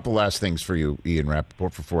 a couple last things for you, Ian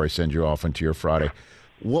Rapoport, before I send you off into your Friday.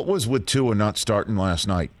 What was with Tua not starting last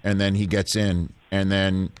night? And then he gets in, and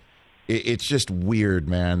then it's just weird,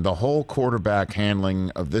 man. The whole quarterback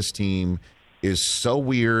handling of this team is so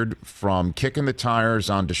weird, from kicking the tires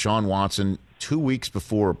on Deshaun Watson 2 weeks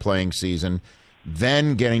before a playing season,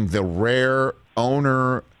 then getting the rare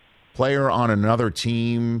player on another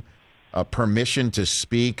team permission to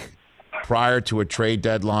speak prior to a trade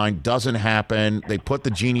deadline. Doesn't happen. They put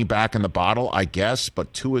the genie back in the bottle, I guess,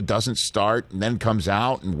 but Tua doesn't start and then comes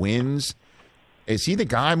out and wins. Is he the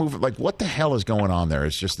guy moving? Like, what the hell is going on there?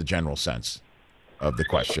 It's just the general sense of the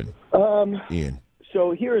question. Ian.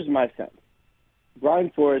 So here's my sense.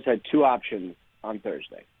 Brian Flores had two options on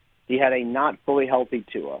Thursday. He had a not fully healthy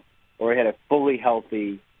Tua, or he had a fully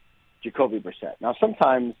healthy Jacoby Brissett. Now,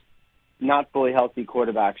 sometimes not fully healthy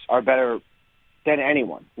quarterbacks are better than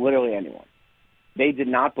anyone, literally anyone. They did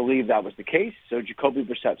not believe that was the case, so Jacoby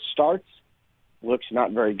Brissett starts, looks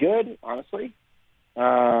not very good, honestly,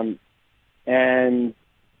 and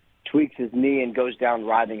tweaks his knee and goes down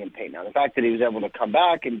writhing in pain. Now, the fact that he was able to come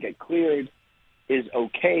back and get cleared is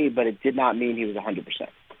okay, but it did not mean he was 100%.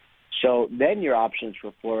 So then your options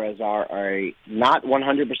for Flores are a not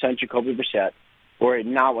 100% Jacoby Brissett or a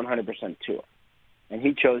not 100% Tua. And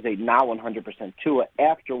he chose a not 100% Tua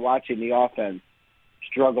after watching the offense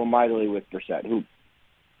struggle mightily with Brissett, who,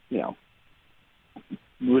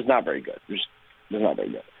 was not very good. Was not very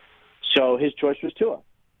good. So his choice was Tua.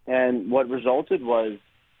 And what resulted was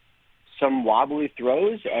some wobbly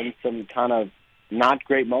throws and some kind of not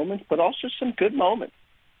great moments, but also some good moments.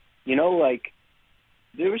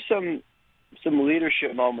 There were some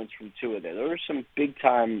leadership moments from Tua there. There were some big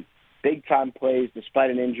time plays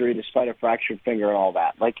despite an injury, despite a fractured finger and all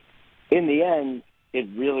that. Like, in the end, it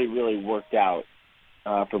really, really worked out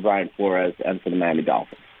for Brian Flores and for the Miami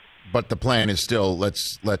Dolphins. But the plan is still,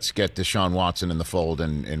 let's get Deshaun Watson in the fold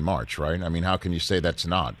in March, right? I mean, how can you say that's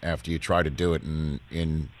not after you try to do it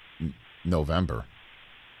in November?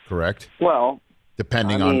 Correct? Well,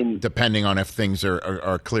 depending on if things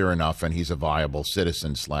are clear enough and he's a viable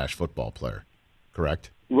citizen / football player.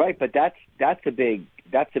 Correct? Right, but that's a big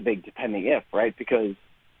depending if, right? Because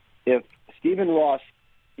if Stephen Ross,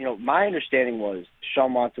 my understanding was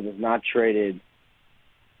Deshaun Watson was not traded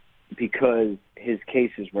because his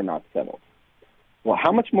cases were not settled. Well,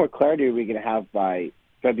 how much more clarity are we going to have by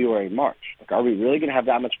February, March? Like, are we really going to have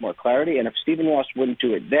that much more clarity? And if Stephen Ross wouldn't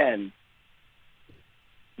do it then,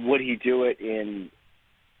 would he do it in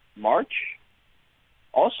March?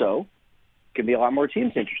 Also, could be a lot more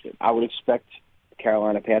teams interested. I would expect the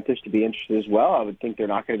Carolina Panthers to be interested as well. I would think they're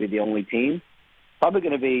not going to be the only team. Probably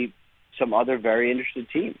going to be some other very interested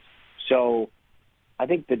teams. So I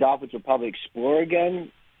think the Dolphins will probably explore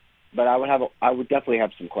again, but I would definitely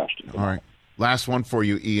have some questions. All right. Last one for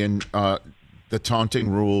you, Ian. The taunting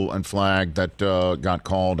rule and flag that got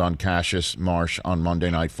called on Cassius Marsh on Monday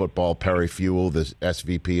Night Football. Perry Fewell, the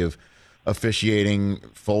SVP of officiating,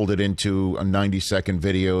 folded into a 90-second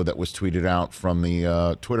video that was tweeted out from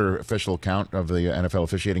the Twitter official account of the NFL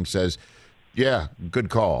officiating, says, yeah, good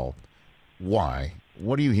call. Why?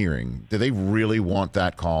 What are you hearing? Do they really want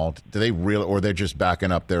that called? Do they really, or they're just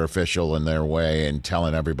backing up their official in their way and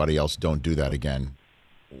telling everybody else don't do that again?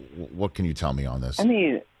 What can you tell me on this?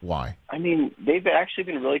 Why? They've actually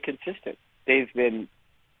been really consistent. They've been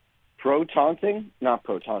pro-taunting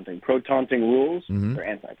rules, or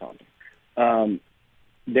anti-taunting.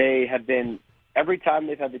 They have been, every time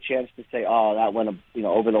they've had the chance to say, oh, that went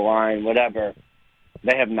over the line, whatever,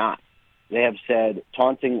 they have not. They have said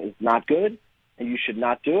taunting is not good, and you should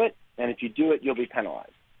not do it, and if you do it, you'll be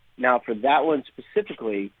penalized. Now, for that one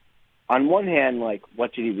specifically, on one hand,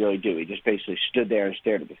 what did he really do? He just basically stood there and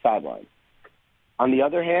stared at the sideline. On the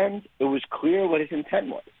other hand, it was clear what his intent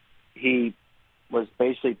was. He was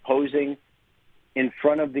basically posing in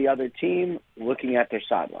front of the other team, looking at their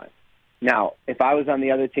sideline. Now, if I was on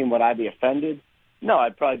the other team, would I be offended? No,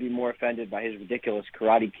 I'd probably be more offended by his ridiculous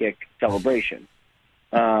karate kick celebration.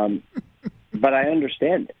 But I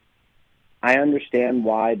understand it. I understand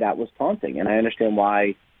why that was taunting, and I understand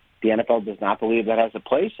why the NFL does not believe that has a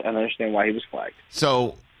place, and I understand why he was flagged.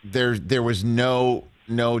 So there was no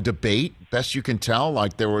debate, best you can tell?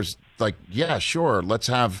 There was yeah, sure, let's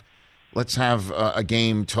have let's have a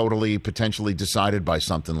game totally potentially decided by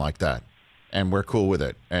something like that, and we're cool with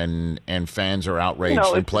it. And fans are outraged,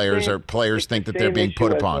 and players think that they're being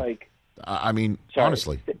put upon.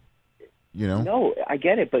 Honestly, No, I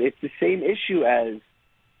get it, but it's the same issue as,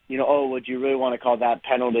 would you really want to call that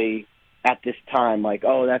penalty at this time? Like,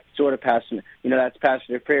 that's sort of pass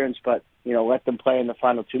interference, but, let them play in the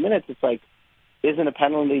final 2 minutes. It's like, isn't a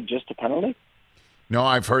penalty just a penalty? No,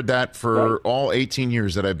 I've heard that for all 18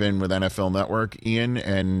 years that I've been with NFL Network, Ian,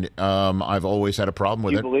 and I've always had a problem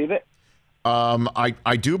with it. Do you believe it?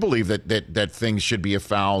 I do believe that things should be a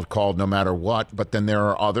foul called no matter what, but then there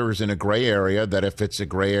are others in a gray area that if it's a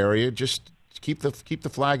gray area, just keep the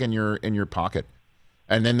flag in your pocket.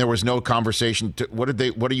 And then there was no conversation. What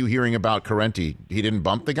are you hearing about Corrente? He didn't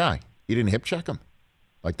bump the guy. He didn't hip check him.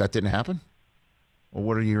 Like that didn't happen? Well,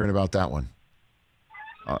 what are you hearing about that one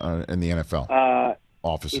in the NFL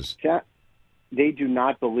offices? They do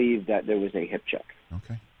not believe that there was a hip check.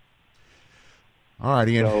 Okay. All right,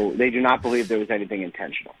 Ian. So they do not believe there was anything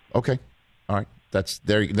intentional. Okay. All right. That's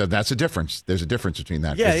a difference. There's a difference between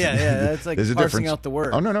that. Yeah. That's like parsing out the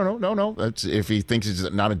word. Oh, no. That's, if he thinks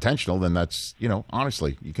it's not intentional, then that's,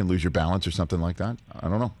 honestly, you can lose your balance or something like that. I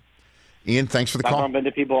don't know. Ian, thanks for the call. I bump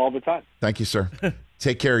into people all the time. Thank you, sir.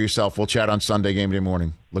 Take care of yourself. We'll chat on Sunday game day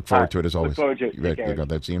morning. Look forward to it as always. Look forward to it. Take care.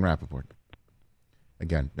 That's Ian Rapoport.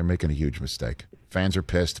 Again, they're making a huge mistake. Fans are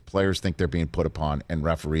pissed. Players think they're being put upon, and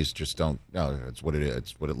referees just don't. No, it's what it is.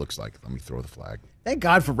 It's what it looks like. Let me throw the flag. Thank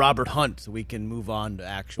God for Robert Hunt, so we can move on to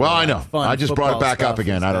actual. Well, I know. Fun I just brought it back up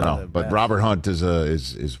again. I don't know, but best. Robert Hunt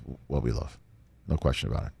is what we love. No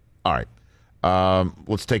question about it. All right,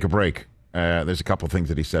 let's take a break. There's a couple things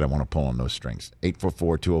that he said I want to pull on those strings.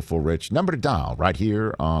 844-204-RICH. Number to dial right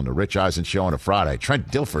here on the Rich Eisen Show on a Friday. Trent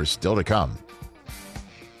Dilfer still to come.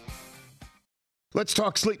 Let's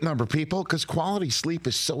talk Sleep Number, people, because quality sleep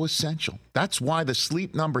is so essential. That's why the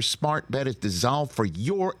Sleep Number smart bed is designed for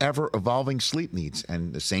your ever-evolving sleep needs,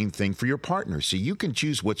 and the same thing for your partner, so you can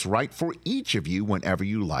choose what's right for each of you whenever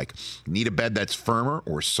you like. Need a bed that's firmer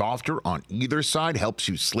or softer on either side, helps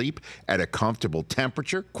you sleep at a comfortable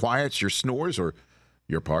temperature, quiets your snores or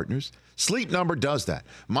your partner's? Sleep Number does that.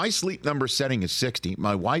 My Sleep Number setting is 60.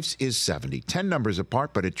 My wife's is 70. 10 numbers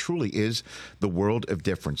apart, but it truly is the world of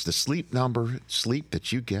difference. The Sleep Number sleep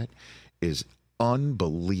that you get is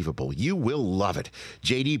unbelievable. You will love it.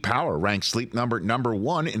 J.D. Power ranks Sleep Number number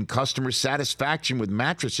 1 in customer satisfaction with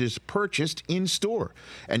mattresses purchased in store.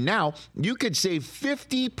 And now you could save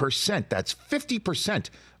 50%. That's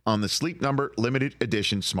 50% on the Sleep Number limited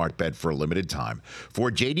edition smart bed for a limited time. For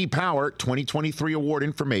J.D. Power 2023 award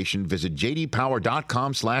information, visit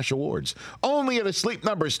jdpower.com/awards. Only at a Sleep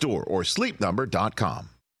Number store or sleepnumber.com.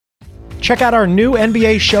 Check out our new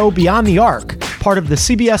NBA show, Beyond the Arc, part of the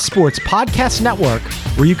CBS Sports Podcast Network,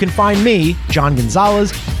 where you can find me, John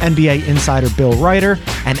Gonzalez, NBA insider Bill Ryder,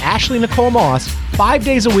 and Ashley Nicole Moss 5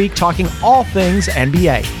 days a week talking all things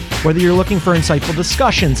NBA. Whether you're looking for insightful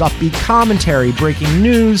discussions, upbeat commentary, breaking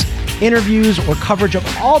news, interviews, or coverage of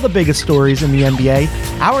all the biggest stories in the NBA,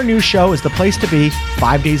 our new show is the place to be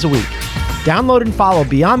 5 days a week. Download and follow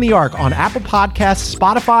Beyond the Arc on Apple Podcasts,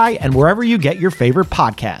 Spotify, and wherever you get your favorite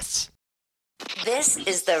podcasts. This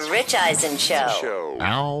is the Rich Eisen Show.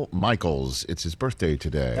 Al Michaels, it's his birthday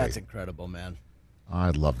today. That's incredible, man.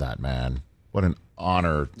 I love that man. What an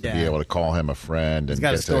honor to be able to call him a friend and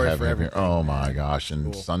get to have him here. Oh, my gosh.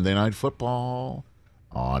 And cool. Sunday Night Football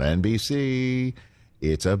on NBC.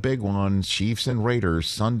 It's a big one. Chiefs and Raiders,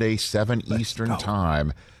 Sunday, 7 Eastern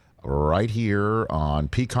time, right here on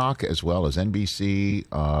Peacock as well as NBC.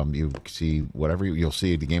 You see whatever you'll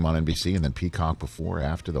see the game on NBC and then Peacock before,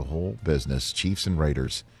 after, the whole business. Chiefs and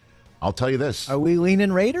Raiders. I'll tell you this. Are we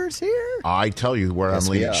leaning Raiders here? I tell you where I'm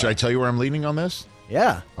leaning. Should I tell you where I'm leaning on this?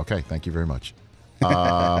 Yeah. Okay, thank you very much.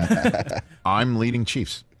 I'm leading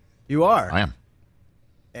Chiefs. You are? I am.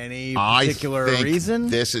 Any particular reason?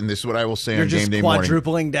 This is what I will say You're on game day morning. You're just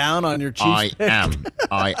quadrupling down on your Chiefs pick?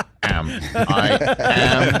 I am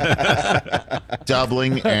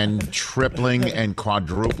doubling and tripling and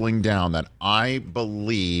quadrupling down that I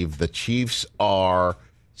believe the Chiefs are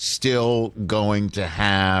still going to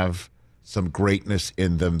have some greatness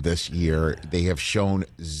in them this year. They have shown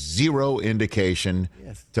zero indication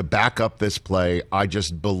to back up this play. I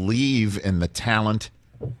just believe in the talent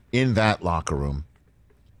in that locker room.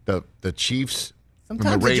 The Chiefs,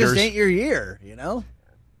 sometimes and the Raiders, it just ain't your year, you know?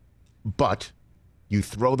 But you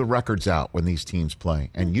throw the records out when these teams play.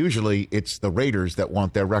 And usually it's the Raiders that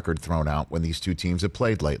want their record thrown out when these two teams have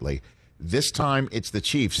played lately. This time it's the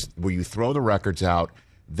Chiefs where you throw the records out.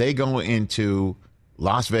 They go into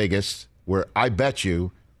Las Vegas, where I bet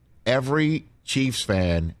you every Chiefs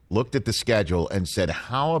fan looked at the schedule and said,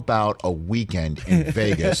 how about a weekend in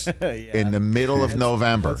Vegas in the middle of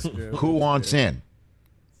November? Who wants in?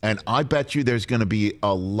 And I bet you there's going to be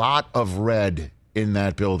a lot of red in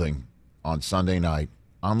that building on Sunday night.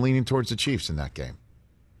 I'm leaning towards the Chiefs in that game.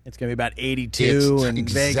 It's going to be about 82 in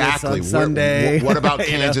Vegas on Sunday. What about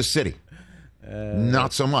Kansas City?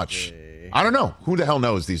 Not so much. I don't know. Who the hell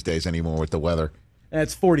knows these days anymore with the weather?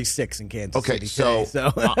 It's 46 in Kansas City. Okay, so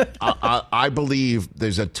I believe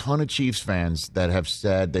there's a ton of Chiefs fans that have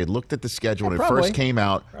said they looked at the schedule when it first came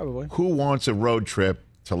out. Probably. Who wants a road trip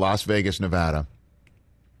to Las Vegas, Nevada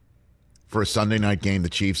for a Sunday night game? The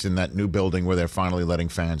Chiefs in that new building where they're finally letting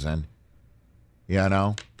fans in. You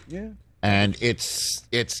know? Yeah. And it's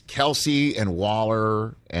Kelsey and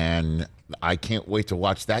Waller, and I can't wait to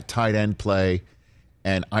watch that tight end play.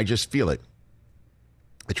 And I just feel it.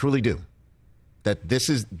 I truly do. That this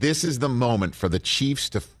is the moment for the Chiefs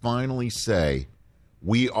to finally say,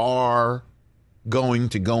 we are going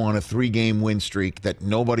to go on a 3-game win streak that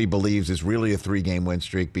nobody believes is really a 3-game win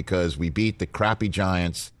streak because we beat the crappy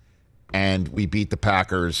Giants and we beat the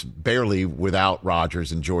Packers barely without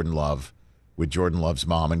Rodgers and Jordan Love, with Jordan Love's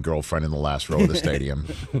mom and girlfriend in the last row of the stadium.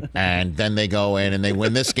 And then they go in and they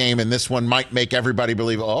win this game, and this one might make everybody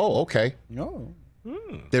believe, oh, okay. No.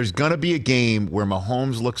 There's going to be a game where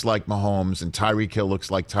Mahomes looks like Mahomes and Tyreek Hill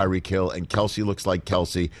looks like Tyreek Hill and Kelsey looks like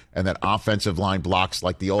Kelsey, and that offensive line blocks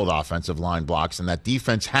like the old offensive line blocks, and that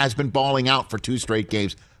defense has been balling out for 2 straight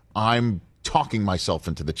games. I'm talking myself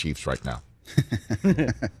into the Chiefs right now.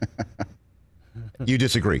 You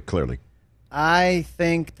disagree, clearly. I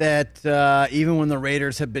think that even when the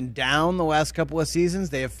Raiders have been down the last couple of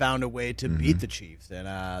seasons, they have found a way to beat the Chiefs.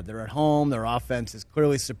 And they're at home. Their offense is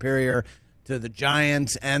clearly superior to the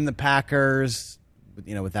Giants and the Packers,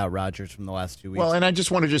 without Rodgers from the last 2 weeks. Well, and I just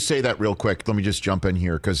want to say that real quick. Let me just jump in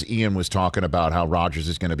here because Ian was talking about how Rodgers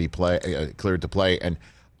is going to be cleared to play, and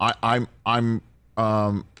I'm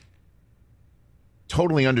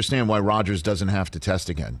totally understand why Rodgers doesn't have to test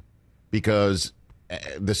again, because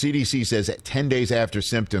the CDC says that 10 days after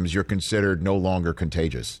symptoms, you're considered no longer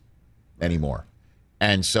contagious anymore,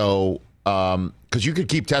 and so. Because you could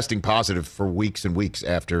keep testing positive for weeks and weeks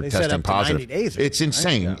after testing positive. 90 days it's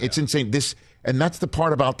insane. Right? It's insane. And that's the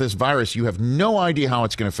part about this virus. You have no idea how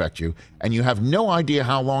it's going to affect you, and you have no idea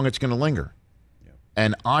how long it's going to linger. Yeah.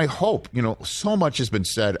 And I hope, so much has been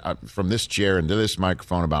said from this chair and to this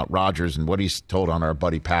microphone about Rodgers and what he's told on our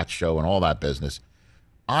Buddy Patch show and all that business.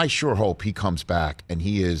 I sure hope he comes back and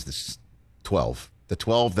he is the 12. The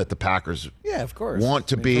 12 that the Packers want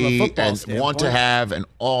to be and want to have, and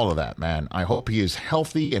all of that, man. I hope he is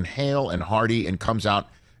healthy and hale and hearty and comes out,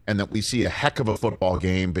 and that we see a heck of a football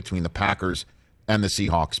game between the Packers and the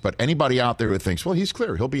Seahawks. But anybody out there who thinks, well, he's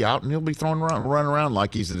clear, he'll be out and he'll be running around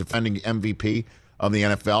like he's the defending MVP of the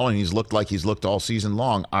NFL and he's looked all season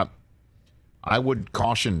long, I would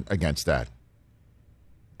caution against that.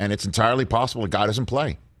 And it's entirely possible the guy doesn't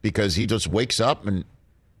play because he just wakes up, and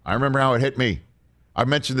I remember how it hit me. I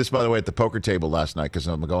mentioned this, by the way, at the poker table last night because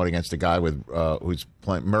I'm going against a guy with who's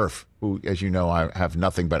playing Murph, who, as you know, I have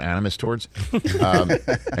nothing but animus towards,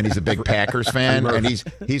 and he's a big Packers fan, and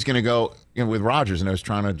he's going to go with Rodgers. And I was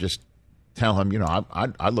trying to just tell him,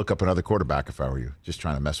 I'd look up another quarterback if I were you, just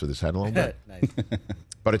trying to mess with his head a little bit. Nice.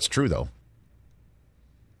 But it's true though.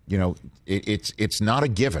 It's not a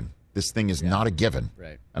given. This thing is not a given,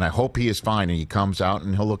 right? And I hope he is fine and he comes out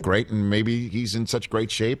and he'll look great, and maybe he's in such great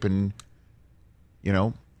shape and.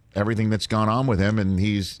 Everything that's gone on with him, and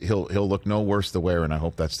he'll look no worse the wear, and I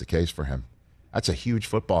hope that's the case for him. That's a huge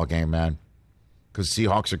football game, man, because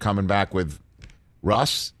Seahawks are coming back with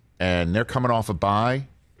Russ, and they're coming off a bye,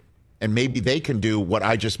 and maybe they can do what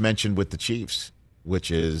I just mentioned with the Chiefs,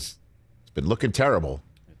 which is it's been looking terrible,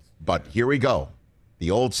 but here we go.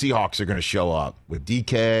 The old Seahawks are going to show up with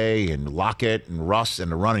DK and Lockett and Russ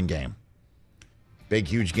in the running game. Big,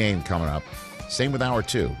 huge game coming up. Same with hour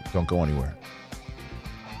 2. Don't go anywhere.